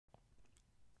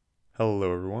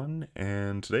Hello everyone,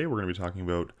 and today we're going to be talking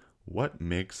about what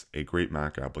makes a great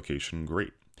Mac application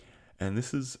great. And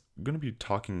this is going to be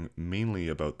talking mainly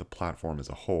about the platform as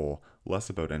a whole, less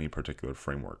about any particular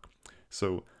framework.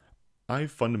 So I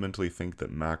fundamentally think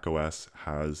that macOS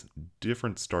has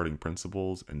different starting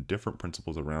principles and different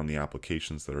principles around the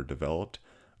applications that are developed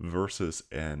versus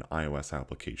an iOS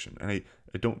application. And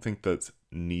I don't think that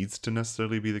needs to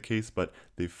necessarily be the case, but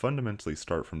they fundamentally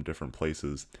start from different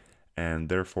places, and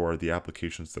therefore the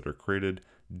applications that are created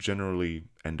generally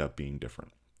end up being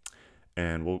different.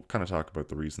 And we'll kind of talk about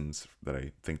the reasons that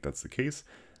I think that's the case.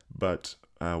 But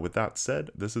with that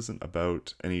said, this isn't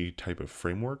about any type of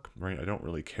framework, right? I don't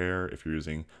really care if you're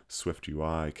using Swift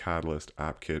UI, Catalyst,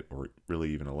 AppKit, or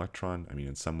really even Electron. I mean,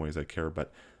 in some ways I care,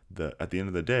 but at the end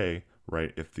of the day,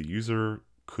 right, if the user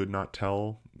could not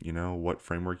tell, what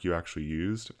framework you actually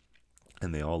used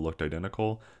and they all looked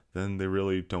identical, then they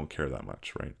really don't care that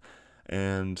much, right?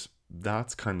 And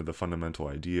that's kind of the fundamental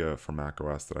idea for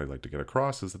macOS that I'd like to get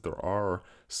across, is that there are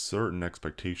certain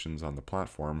expectations on the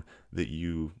platform that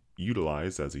you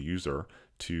utilize as a user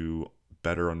to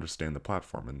better understand the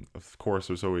platform. And of course,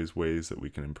 there's always ways that we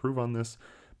can improve on this,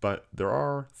 but there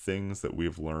are things that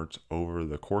we've learned over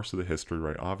the course of the history,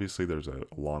 right? Obviously, there's a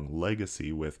long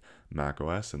legacy with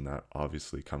macOS, and that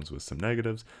obviously comes with some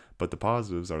negatives, but the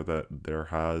positives are that there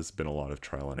has been a lot of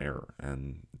trial and error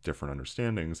and different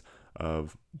understandings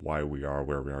of why we are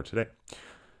where we are today.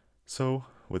 So,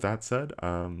 with that said,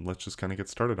 let's just kind of get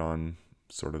started on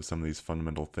sort of some of these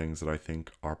fundamental things that I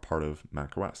think are part of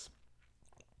macOS.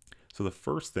 So, the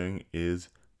first thing is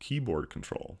keyboard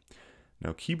control.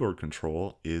 Now, keyboard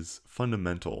control is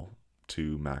fundamental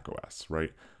to macOS,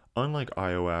 right? Unlike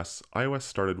iOS, iOS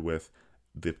started with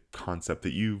the concept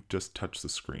that you just touch the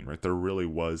screen, right? There really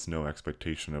was no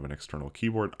expectation of an external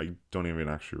keyboard. I don't even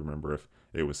actually remember if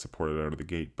it was supported out of the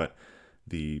gate, but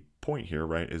the point here,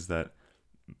 right, is that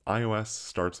iOS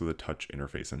starts with a touch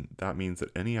interface, and that means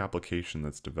that any application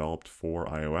that's developed for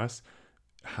iOS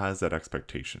has that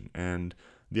expectation. And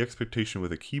the expectation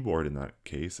with a keyboard in that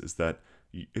case is that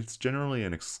it's generally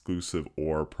an exclusive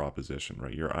or proposition,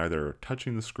 right? You're either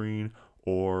touching the screen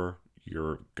or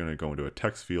you're going to go into a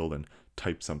text field and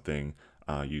type something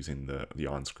using the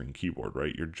on-screen keyboard,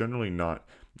 right? You're generally not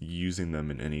using them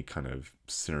in any kind of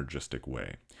synergistic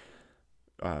way.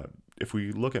 If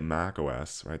we look at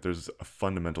macOS, right, there's a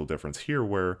fundamental difference here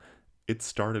where it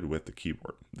started with the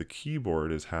keyboard. The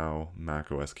keyboard is how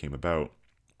macOS came about,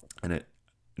 and it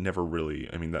never really,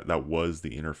 I mean, that was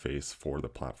the interface for the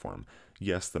platform.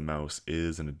 Yes, the mouse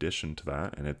is an addition to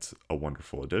that, and it's a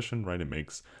wonderful addition, right? It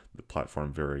makes the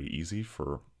platform very easy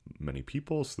for many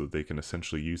people so that they can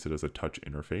essentially use it as a touch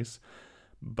interface.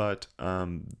 But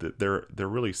they're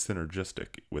really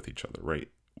synergistic with each other, right?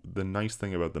 The nice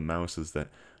thing about the mouse is that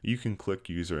you can click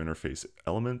user interface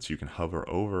elements, you can hover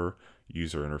over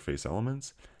user interface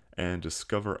elements, and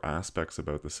discover aspects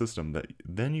about the system that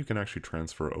then you can actually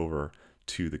transfer over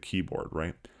to the keyboard,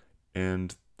 right?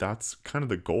 And that's kind of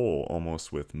the goal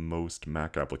almost with most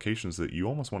Mac applications, that you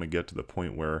almost want to get to the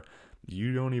point where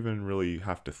you don't even really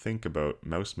have to think about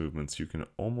mouse movements. You can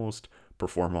almost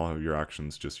perform all of your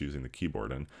actions just using the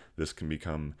keyboard, and this can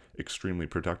become extremely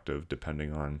productive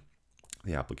depending on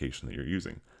the application that you're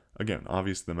using. Again,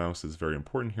 obviously the mouse is very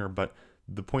important here, but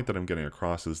the point that I'm getting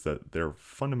across is that they're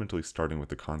fundamentally starting with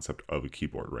the concept of a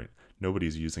keyboard, right?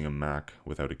 Nobody's using a Mac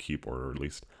without a keyboard, or at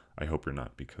least I hope you're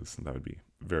not, because that would be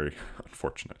very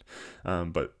unfortunate.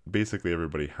 But basically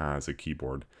everybody has a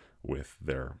keyboard with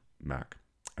their Mac,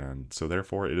 and so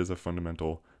therefore it is a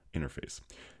fundamental interface.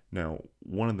 Now,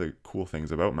 one of the cool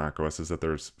things about macOS is that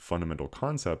there's fundamental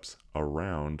concepts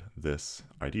around this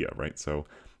idea, right? So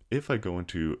if I go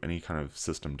into any kind of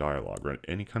system dialog, right,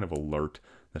 any kind of alert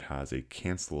that has a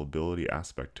cancelability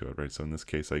aspect to it, right? So in this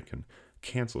case, I can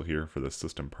cancel here for the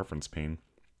system preference pane.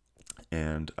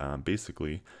 And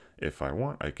basically, if I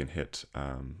want, I can hit,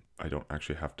 I don't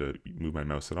actually have to move my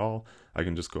mouse at all. I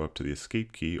can just go up to the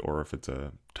escape key, or if it's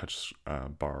a touch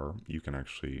bar, you can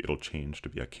actually, it'll change to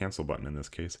be a cancel button in this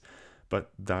case.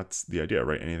 But that's the idea,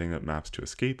 right? Anything that maps to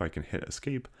escape, I can hit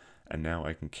escape, and now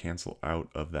I can cancel out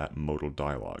of that modal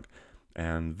dialog.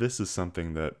 And this is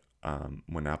something that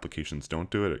when applications don't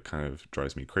do it, it kind of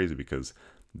drives me crazy, because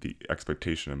the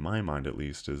expectation in my mind, at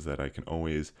least, is that I can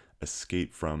always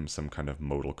escape from some kind of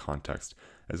modal context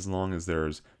as long as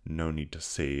there's no need to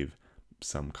save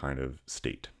some kind of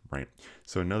state, right?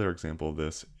 So another example of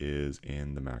this is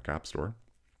in the Mac App Store,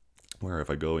 where if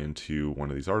I go into one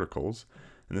of these articles,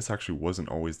 and this actually wasn't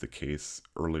always the case,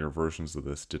 earlier versions of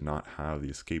this did not have the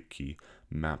escape key,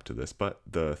 map to this. But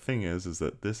the thing is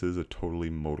that this is a totally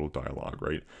modal dialog,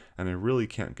 right? And I really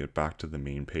can't get back to the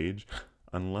main page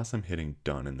unless I'm hitting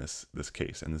done in this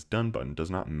case. And this done button does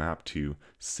not map to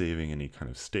saving any kind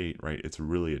of state, right? It's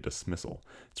really a dismissal.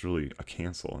 It's really a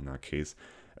cancel in that case.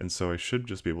 And so I should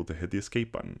just be able to hit the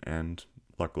escape button, and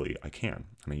luckily I can,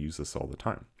 and I use this all the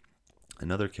time.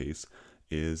 Another case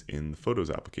is in the Photos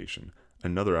application.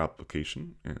 Another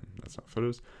application, and that's not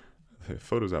Photos, the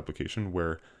Photos application,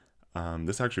 where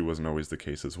this actually wasn't always the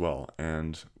case as well.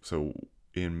 And so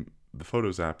in the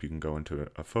Photos app, you can go into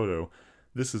a photo.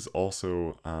 This is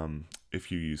also,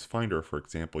 if you use Finder, for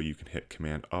example, you can hit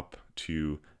Command Up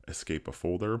to escape a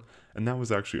folder. And that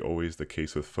was actually always the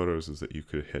case with Photos, is that you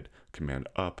could hit Command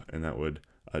Up and that would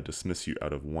dismiss you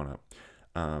out of OneUp.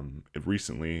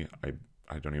 Recently,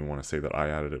 I don't even want to say that I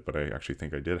added it, but I actually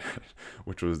think I did add it,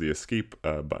 which was the escape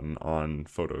button on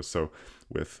Photos. So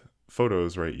with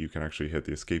Photos, right, you can actually hit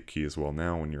the escape key as well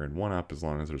now when you're in OneUp, as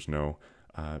long as there's no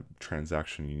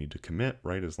transaction you need to commit,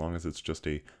 right? As long as it's just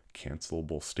a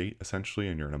cancelable state, essentially,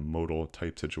 and you're in a modal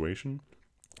type situation,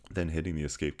 then hitting the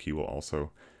escape key will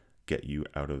also get you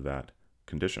out of that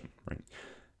condition, right?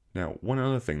 Now, one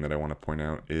other thing that I want to point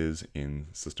out is in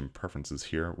system preferences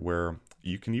here, where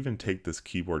you can even take this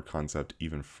keyboard concept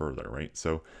even further, right?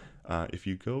 So if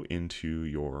you go into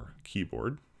your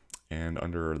keyboard and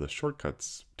under the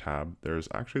shortcuts tab, there's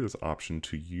actually this option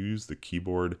to use the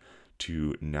keyboard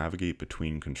to navigate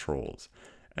between controls.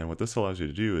 And what this allows you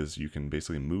to do is you can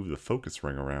basically move the focus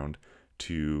ring around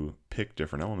to pick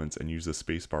different elements and use the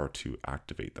spacebar to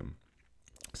activate them.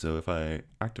 So if I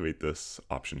activate this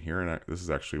option here, and this is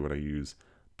actually what I use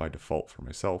by default for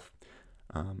myself,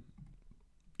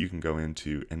 you can go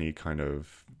into any kind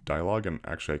of dialog, and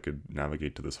actually I could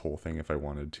navigate to this whole thing if I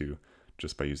wanted to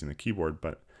just by using the keyboard.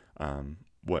 But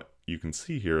what you can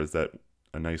see here is that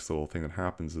a nice little thing that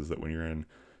happens is that when you're in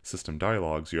system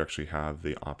dialogues, you actually have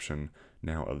the option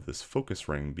now of this focus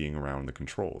ring being around the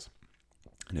controls.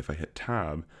 And if I hit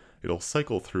tab, it'll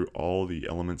cycle through all the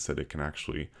elements that it can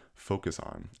actually focus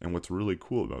on. And what's really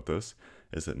cool about this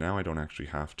is that now I don't actually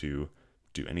have to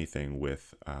do anything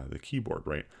with the keyboard,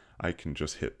 right? I can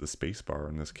just hit the space bar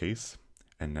in this case,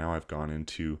 and now I've gone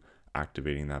into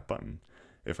activating that button.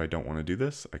 If I don't want to do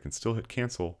this, I can still hit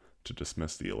cancel to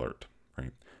dismiss the alert,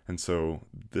 right? And so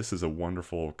this is a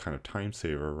wonderful kind of time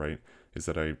saver, right? Is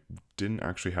that I didn't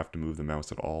actually have to move the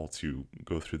mouse at all to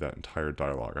go through that entire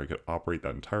dialogue. I could operate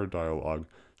that entire dialogue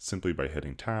simply by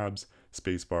hitting tabs,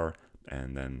 spacebar,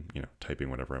 and then, typing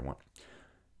whatever I want.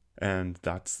 And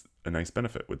that's a nice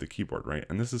benefit with the keyboard, right?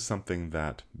 And this is something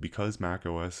that, because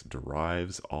macOS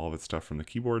derives all of its stuff from the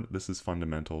keyboard, this is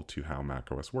fundamental to how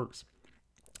macOS works.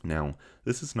 Now,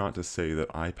 this is not to say that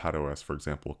iPadOS, for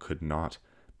example, could not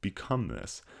become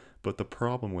this, but the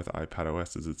problem with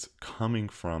iPadOS is it's coming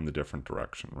from the different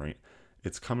direction, right?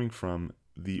 It's coming from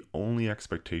the only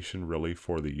expectation really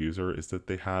for the user is that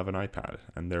they have an iPad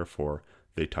and therefore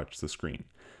they touch the screen.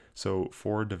 So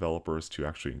for developers to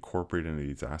actually incorporate into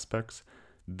these aspects,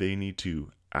 they need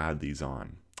to add these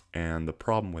on. And the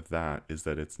problem with that is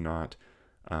that it's not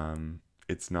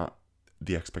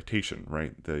the expectation,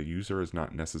 right? The user is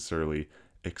not necessarily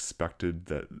expected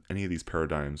that any of these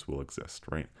paradigms will exist,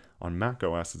 right? On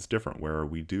macOS, it's different, where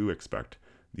we do expect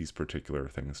these particular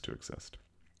things to exist.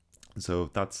 So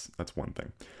that's one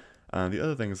thing. The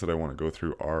other things that I want to go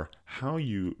through are how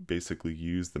you basically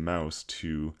use the mouse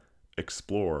to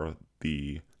explore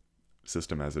the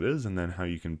system as it is, and then how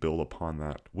you can build upon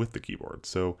that with the keyboard.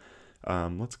 So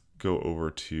let's go over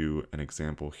to an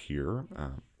example here.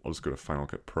 I'll just go to Final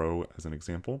Cut Pro as an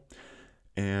example.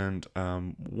 And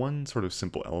one sort of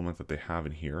simple element that they have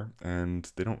in here, and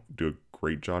they don't do a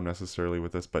great job necessarily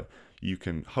with this, but you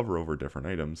can hover over different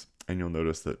items and you'll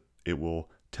notice that it will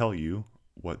tell you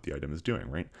what the item is doing,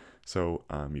 right? So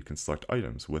you can select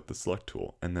items with the select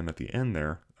tool, and then at the end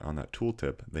there on that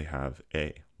tooltip they have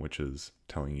A, which is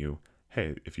telling you,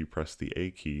 hey, if you press the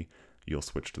A key, you'll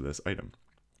switch to this item.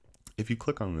 If you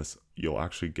click on this, you'll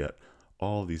actually get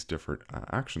all these different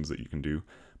actions that you can do,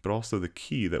 but also the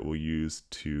key that we'll use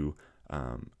to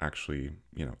actually,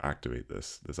 activate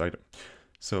this item.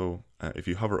 So if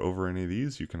you hover over any of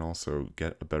these, you can also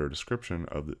get a better description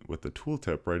of with the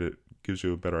tooltip, right? It gives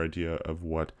you a better idea of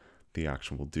what the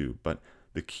action will do. But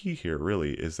the key here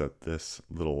really is that this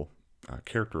little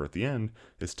character at the end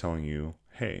is telling you,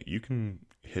 hey, you can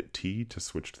hit T to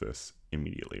switch to this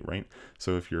immediately, right?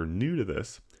 So if you're new to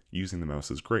this, using the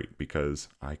mouse is great because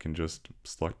I can just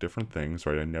select different things,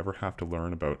 right? I never have to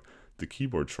learn about the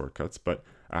keyboard shortcuts, but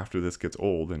after this gets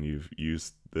old and you've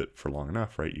used it for long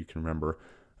enough, right, you can remember,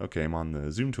 okay, I'm on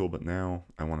the zoom tool, but now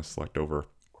I want to select over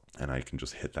and I can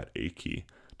just hit that A key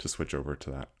to switch over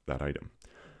to that item.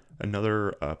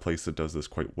 Another place that does this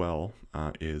quite well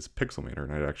is Pixelmator,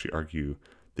 and I'd actually argue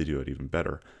they do it even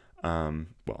better.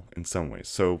 Well, in some ways.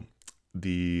 So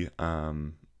the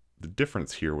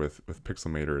difference here with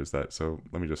Pixelmator is that, so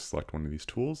let me just select one of these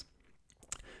tools.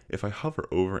 If I hover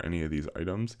over any of these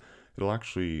items, it'll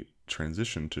actually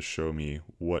transition to show me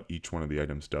what each one of the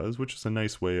items does, which is a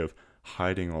nice way of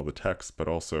hiding all the text, but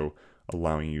also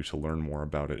allowing you to learn more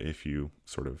about it if you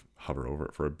sort of hover over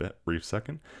it for a brief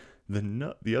second.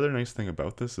 The other nice thing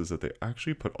about this is that they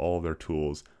actually put all of their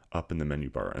tools up in the menu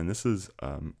bar, and this is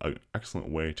an excellent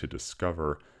way to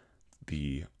discover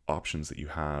the options that you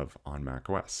have on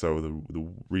macOS. So the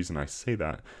reason I say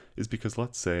that is because,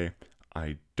 let's say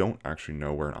I don't actually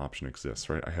know where an option exists,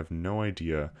 right? I have no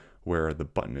idea where the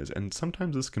button is, and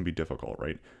sometimes this can be difficult,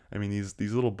 right? I mean,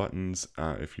 these little buttons,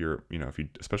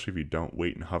 especially if you don't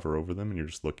wait and hover over them and you're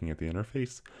just looking at the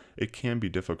interface, it can be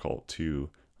difficult to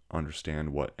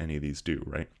understand what any of these do,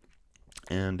 right?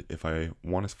 And if I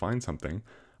want to find something,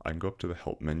 I can go up to the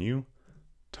help menu,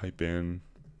 type in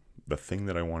the thing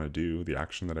that I want to do, the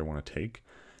action that I want to take,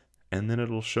 and then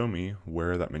it'll show me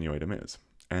where that menu item is.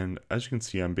 And as you can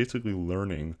see, I'm basically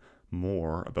learning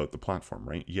more about the platform,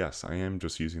 right? Yes, I am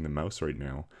just using the mouse right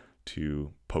now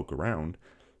to poke around,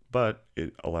 but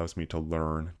it allows me to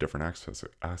learn different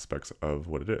aspects of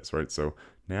what it is, right? So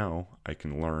now I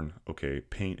can learn, okay,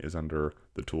 paint is under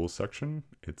the tools section.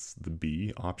 It's the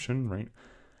B option, right?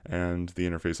 And the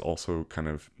interface also kind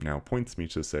of now points me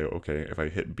to say, okay, if I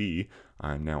hit B,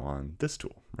 I'm now on this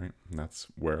tool, right? And that's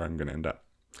where I'm going to end up.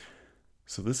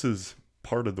 So this is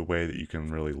part of the way that you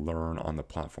can really learn on the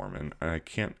platform. And I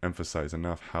can't emphasize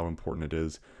enough how important it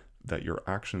is that your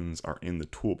actions are in the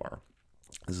toolbar.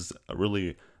 This is a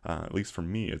really, at least for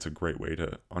me, it's a great way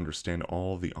to understand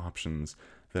all the options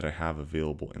that I have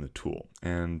available in the tool.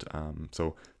 And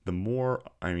so the more,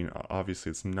 I mean, obviously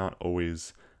it's not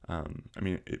always, I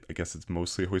guess it's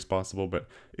mostly always possible, but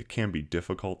it can be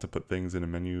difficult to put things in a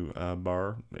menu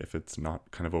bar if it's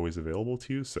not kind of always available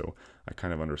to you. So I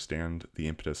kind of understand the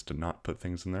impetus to not put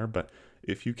things in there, but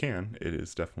if you can, it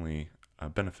is definitely a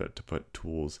benefit to put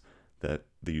tools that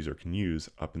the user can use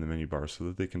up in the menu bar so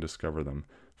that they can discover them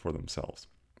for themselves.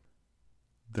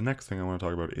 The next thing I want to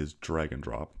talk about is drag and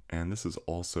drop, and this is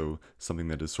also something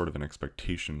that is sort of an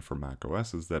expectation for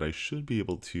macOS, is that I should be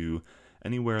able to,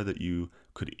 anywhere that you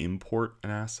could import an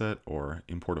asset or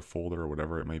import a folder or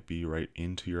whatever it might be right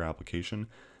into your application,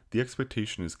 the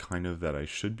expectation is kind of that I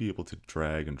should be able to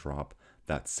drag and drop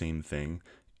that same thing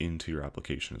into your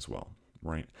application as well,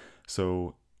 right?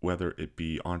 So whether it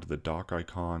be onto the dock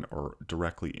icon or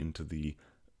directly into the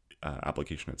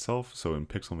application itself. So in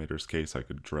Pixelmator's case, I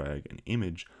could drag an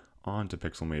image onto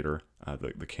Pixelmator,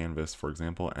 the canvas, for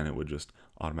example, and it would just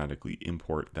automatically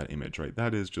import that image, right?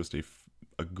 That is just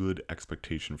a good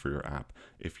expectation for your app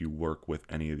if you work with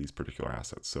any of these particular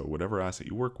assets. So whatever asset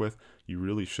you work with, you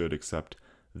really should accept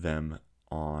them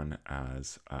on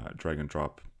as drag and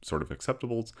drop sort of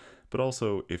acceptables, but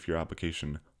also if your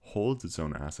application holds its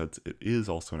own assets, it is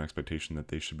also an expectation that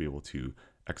they should be able to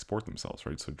export themselves,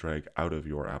 right? So drag out of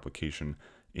your application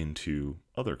into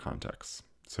other contexts.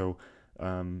 So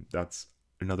that's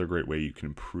another great way you can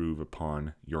improve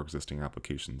upon your existing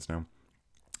applications. Now,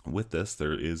 with this,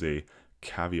 there is a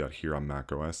caveat here on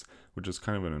macOS, which is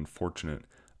kind of an unfortunate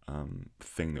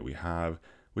thing that we have,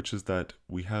 which is that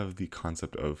we have the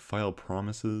concept of file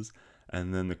promises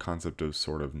and then the concept of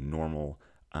sort of normal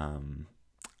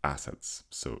assets,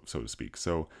 so to speak.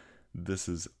 So this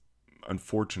is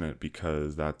unfortunate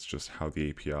because that's just how the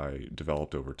API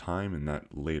developed over time, and that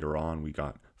later on we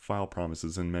got file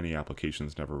promises, and many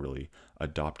applications never really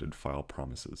adopted file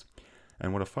promises.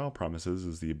 And what a file promise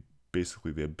is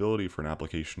basically the ability for an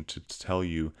application to tell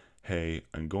you, hey,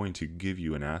 I'm going to give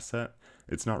you an asset.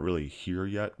 It's not really here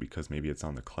yet because maybe it's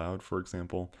on the cloud, for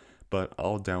example, but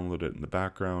I'll download it in the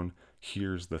background.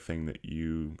 Here's the thing that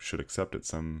you should accept at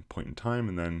some point in time,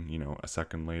 and then, a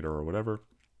second later or whatever,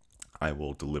 I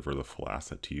will deliver the full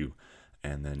asset to you,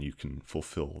 and then you can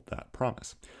fulfill that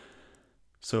promise.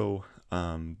 So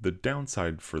the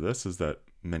downside for this is that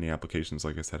many applications,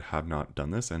 like I said, have not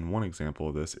done this, and one example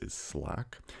of this is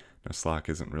Slack. Now, Slack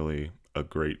isn't really a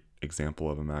great example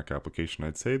of a Mac application.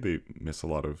 I'd say they miss a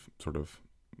lot of sort of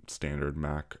standard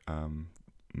Mac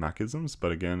Macisms,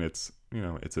 but again, it's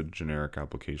a generic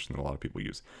application that a lot of people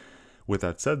use. With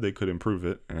that said, they could improve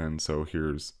it, and so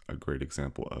here's a great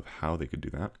example of how they could do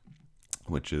that,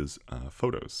 which is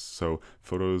Photos. So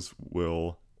Photos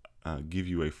will give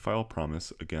you a file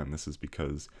promise. Again, this is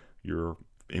because your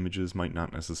images might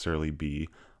not necessarily be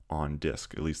on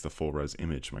disk. At least the full res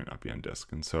image might not be on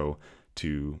disk. And so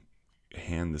to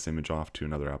hand this image off to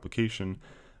another application,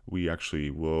 we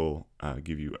actually will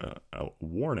give you a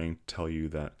warning, tell you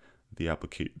that the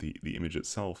image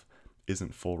itself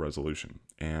isn't full resolution.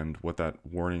 And what that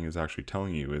warning is actually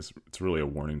telling you is, it's really a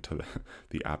warning to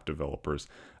the app developers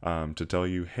to tell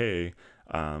you, hey,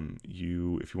 if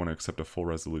you want to accept a full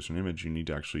resolution image, you need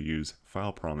to actually use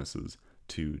file promises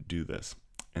to do this.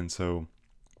 And so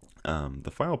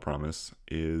the file promise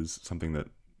is something that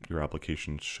your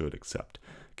application should accept.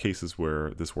 Cases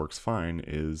where this works fine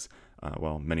is,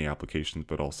 well, many applications,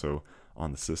 but also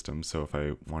on the system. So if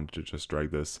I wanted to just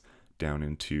drag this down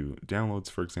into downloads,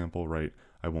 for example, right,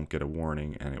 I won't get a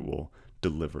warning and it will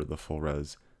deliver the full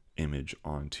res image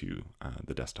onto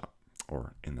the desktop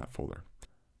or in that folder.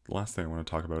 The last thing I want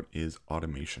to talk about is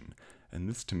automation. And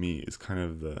this to me is kind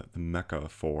of the mecca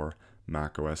for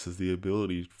macOS, is the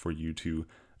ability for you to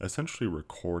essentially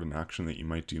record an action that you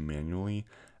might do manually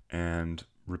and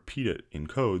repeat it in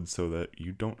code so that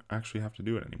you don't actually have to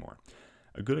do it anymore.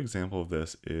 A good example of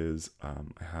this is I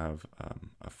have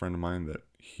a friend of mine that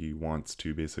he wants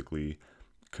to basically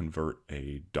convert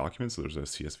a document. So there's a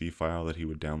CSV file that he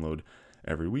would download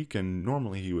every week, and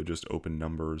normally he would just open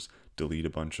numbers, delete a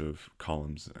bunch of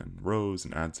columns and rows,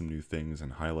 and add some new things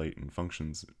and highlight and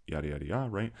functions, yada yada yada,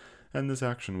 right? And this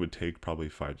action would take probably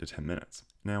 5 to 10 minutes.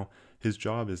 Now, his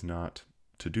job is not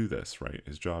to do this, right?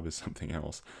 His job is something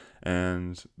else.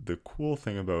 And the cool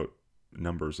thing about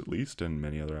Numbers, at least, and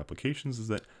many other applications, is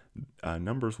that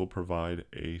Numbers will provide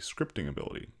a scripting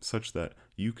ability such that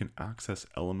you can access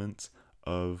elements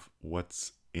of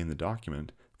what's in the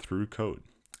document through code.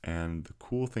 And the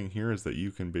cool thing here is that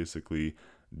you can basically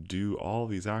do all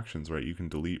these actions, right? You can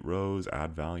delete rows,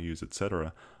 add values,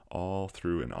 etc., all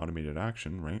through an automated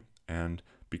action, right? And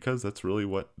because that's really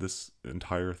what this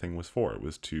entire thing was for. It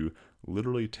was to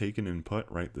literally take an input,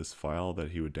 right, this file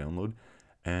that he would download,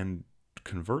 and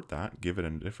convert that, give it a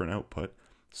different output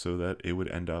so that it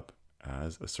would end up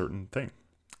as a certain thing.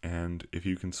 And if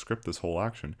you can script this whole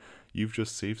action, you've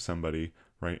just saved somebody,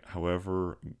 right,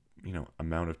 however,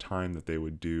 amount of time that they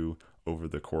would do over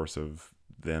the course of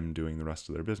them doing the rest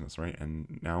of their business, right?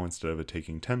 And now instead of it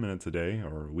taking 10 minutes a day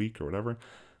or a week or whatever,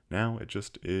 now it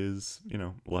just is,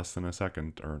 less than a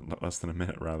second, or less than a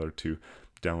minute rather, to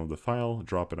download the file,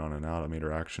 drop it on an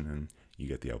automator action, and you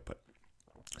get the output.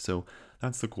 So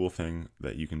that's the cool thing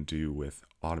that you can do with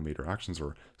automator actions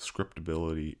or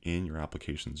scriptability in your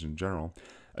applications in general.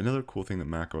 Another cool thing that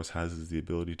macOS has is the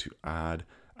ability to add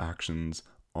actions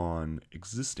on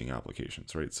existing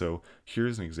applications, right? So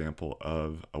here's an example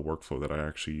of a workflow that I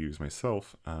actually use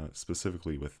myself,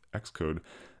 specifically with Xcode,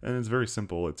 and it's very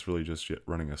simple. It's really just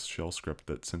running a shell script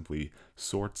that simply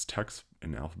sorts text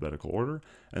in alphabetical order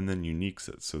and then uniques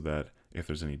it so that if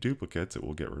there's any duplicates, it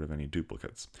will get rid of any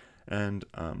duplicates. And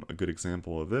a good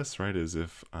example of this, right, is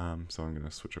if, so I'm going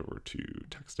to switch over to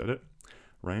text edit,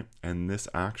 right? And this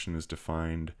action is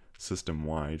defined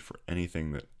system-wide for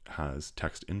anything that has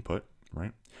text input,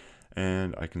 right?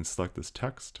 And I can select this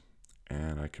text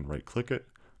and I can right click it,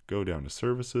 go down to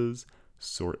services,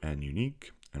 sort and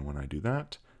unique. And when I do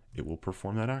that, it will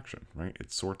perform that action, right?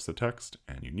 It sorts the text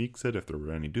and uniques it. If there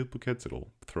were any duplicates, it'll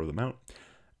throw them out.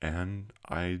 And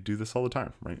I do this all the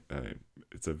time, right?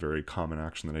 It's a very common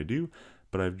action that I do,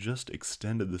 but I've just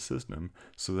extended the system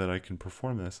so that I can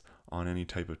perform this on any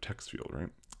type of text field, right?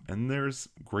 And there's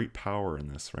great power in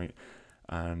this, right?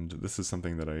 And this is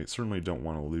something that I certainly don't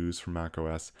want to lose from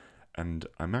macOS. And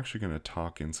I'm actually going to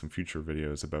talk in some future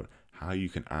videos about how you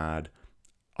can add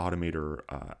automator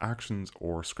actions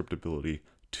or scriptability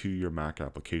to your Mac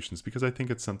applications, because I think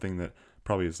it's something that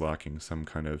probably is lacking some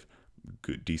kind of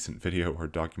good, decent video or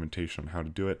documentation on how to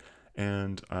do it.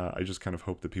 And I just kind of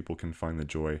hope that people can find the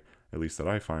joy, at least that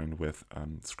I find, with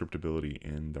scriptability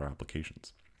in their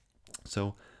applications.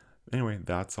 So anyway,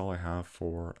 that's all I have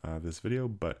for this video,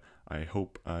 but I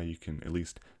hope you can at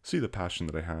least see the passion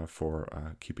that I have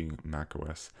for keeping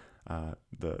macOS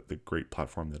the great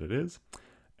platform that it is.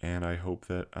 And I hope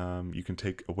that you can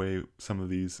take away some of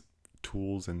these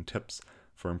tools and tips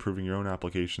for improving your own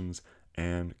applications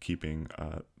and keeping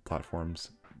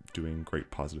platforms doing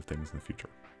great positive things in the future.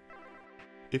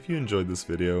 If you enjoyed this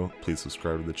video, please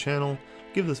subscribe to the channel,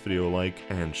 give this video a like,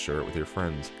 and share it with your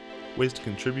friends. Ways to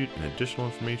contribute and additional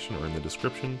information are in the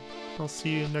description. I'll see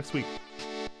you next week.